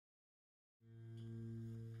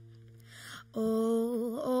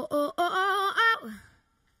Oh, oh, oh, oh, oh.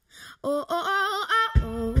 Oh, oh, oh,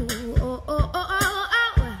 oh, oh, oh, oh,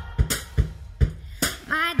 oh.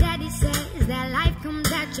 My daddy says that life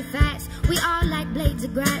comes at you fast. We all like blades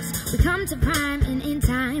of grass. We come to prime and in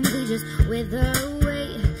time we just wither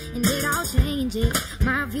away. And it all changes.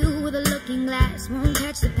 My view with a looking glass won't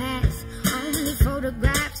catch the past. Only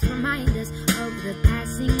photographs remind us of the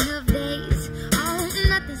passing of days. Oh,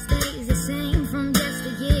 nothing stays the same from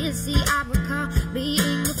yesteryear. See, I recall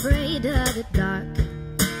being afraid of the dark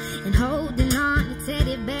and holding on to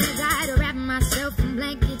teddy bears. I had to wrap myself in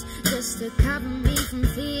blankets just to cover me from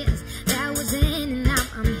fears that was in and out.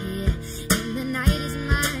 I'm here and the night is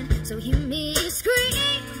mine, so hear me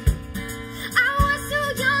scream. I was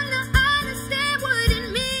too young to understand what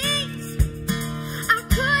it means. I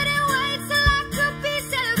couldn't wait till I could be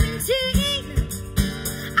 17.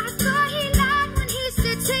 I thought he lied when he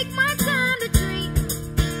said take my time to dream.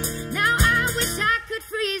 Now I wish I could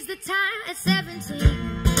freeze the time at 17.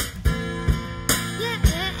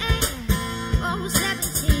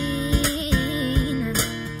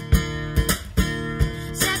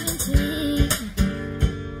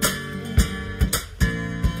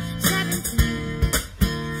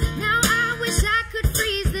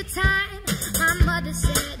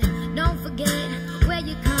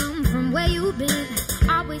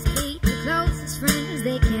 Always keep your closest friends,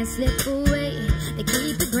 they can't slip away. They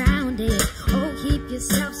keep you grounded. Oh, keep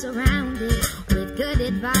yourself surrounded with good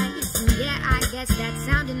advice. And yeah, I guess that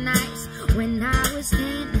sounded nice when I was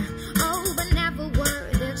 10. Oh, but never were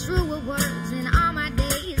there truer words in all my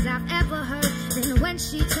days I've ever heard than when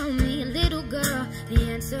she told me, little girl, the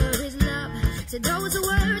answer is love. So those are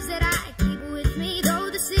words that I keep with me, though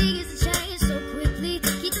the seas change so quickly.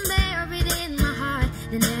 Keep them buried in my heart,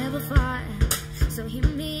 they never far. So hear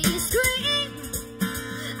me scream.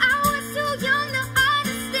 I was too young to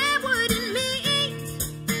understand what it means.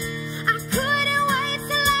 I couldn't wait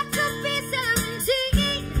till I could be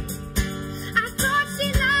 17. I thought she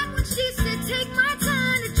lied when she said take my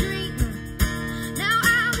time to dream. Now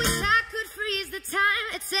I wish I could freeze the time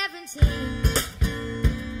at 17.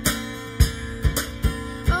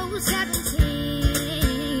 Oh,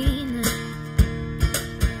 17.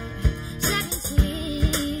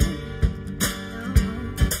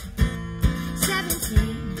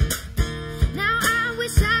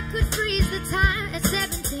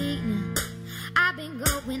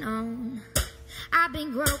 I've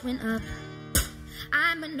been growing up.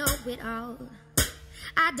 I'm a know-it-all.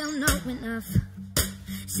 I don't know enough.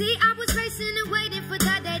 See, I was racing and waiting for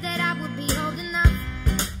the day that I would be old enough.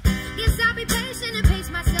 Yes, I'll be patient and pace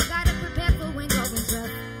myself. Gotta prepare for when going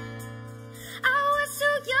tough. I was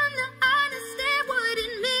too young to understand what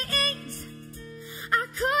it means. I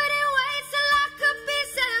couldn't wait till I could be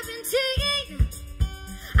 17.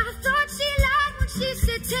 I thought she lied when she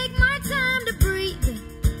said take my time to breathe.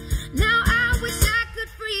 Now I wish I could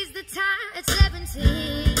freeze the time at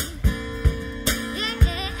 17. Yeah,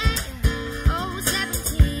 oh,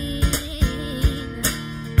 17.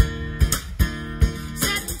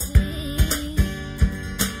 17.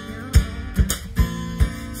 No.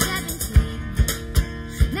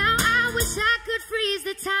 17. Now I wish I could freeze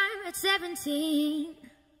the time at 17.